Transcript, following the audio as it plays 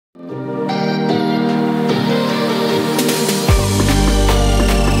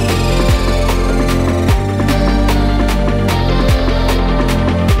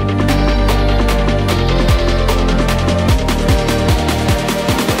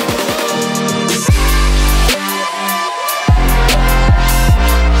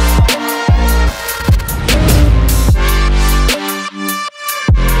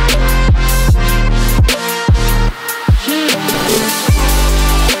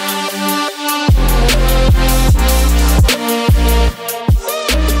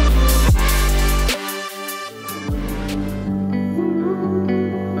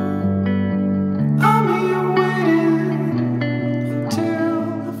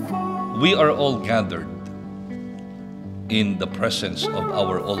We are all gathered in the presence of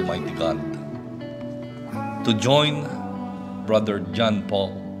our Almighty God to join Brother John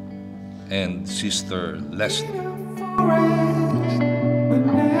Paul and Sister Leslie.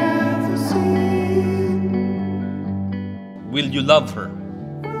 Will you love her,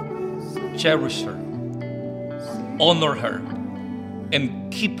 cherish her, honor her,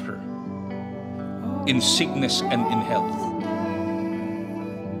 and keep her in sickness and in health,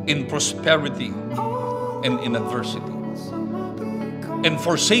 in prosperity and in adversity, and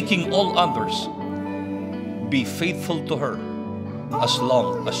forsaking all others, be faithful to her as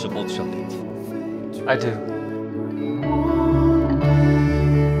long as you both shall live? I do.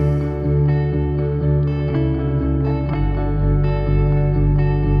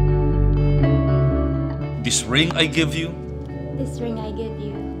 This ring I give you This ring I give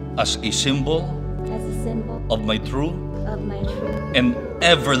you as a symbol as a symbol of my true of my true and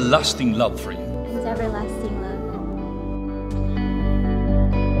everlasting love for you. and everlasting love.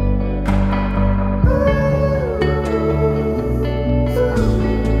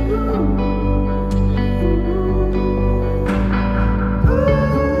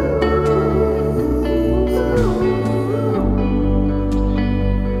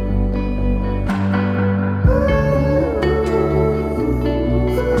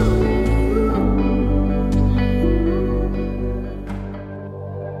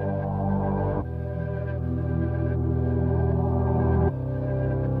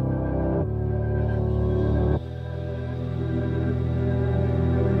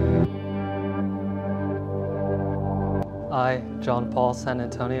 I, John Paul San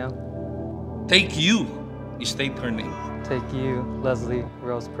Antonio, Take you, state her name, take you, Leslie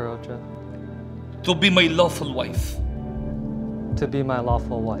Rose Peroja, to be my lawful wife. to be my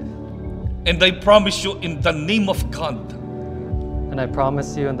lawful wife. And I promise you in the name of God And I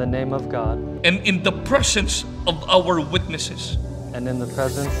promise you in the name of God and in the presence of our witnesses and in the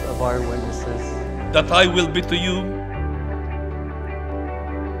presence of our witnesses that I will be to you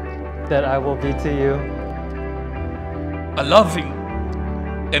that I will be to you a loving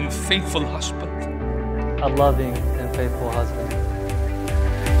and faithful husband. a loving and faithful husband.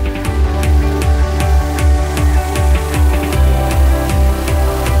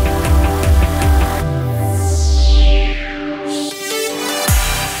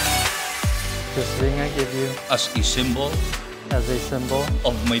 This ring I give you As a symbol as a symbol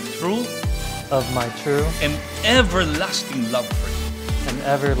of my true of my true and everlasting love for you. and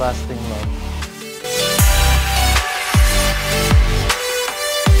everlasting love.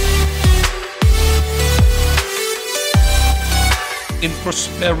 In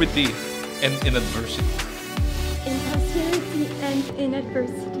prosperity and in adversity, In prosperity and in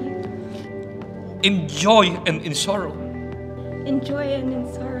adversity, in joy and in sorrow, in joy and in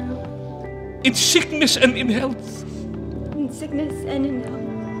sorrow, in sickness and in health, in sickness and in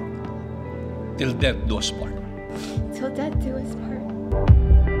health, till death do us part. till death do us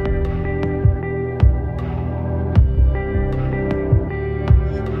part.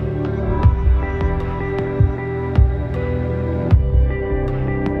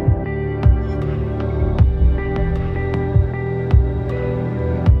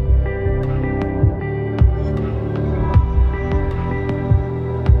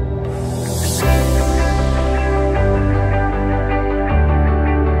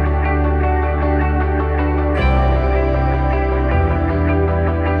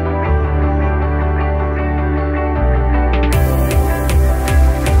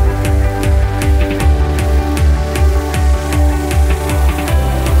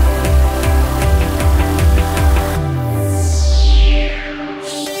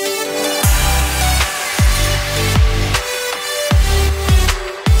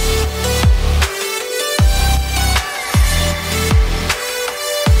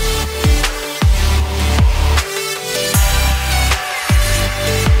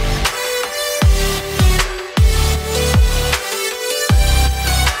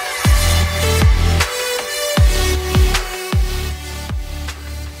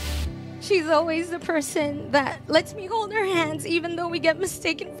 She's always the person that lets me hold her hands even though we get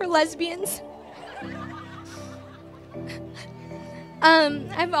mistaken for lesbians.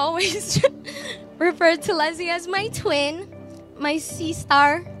 I've always referred to Leslie as my twin, my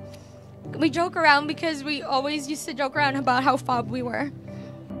C-star. We joke around because we always used to joke around about how fob we were.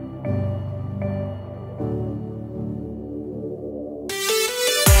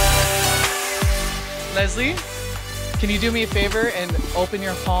 Leslie, can you do me a favor and open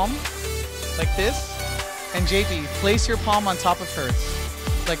your palm like this? And JP, place your palm on top of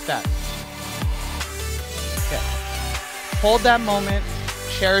hers, like that. Okay. Hold that moment.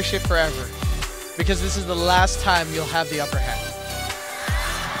 cherish it forever, because this is the last time you'll have the upper hand.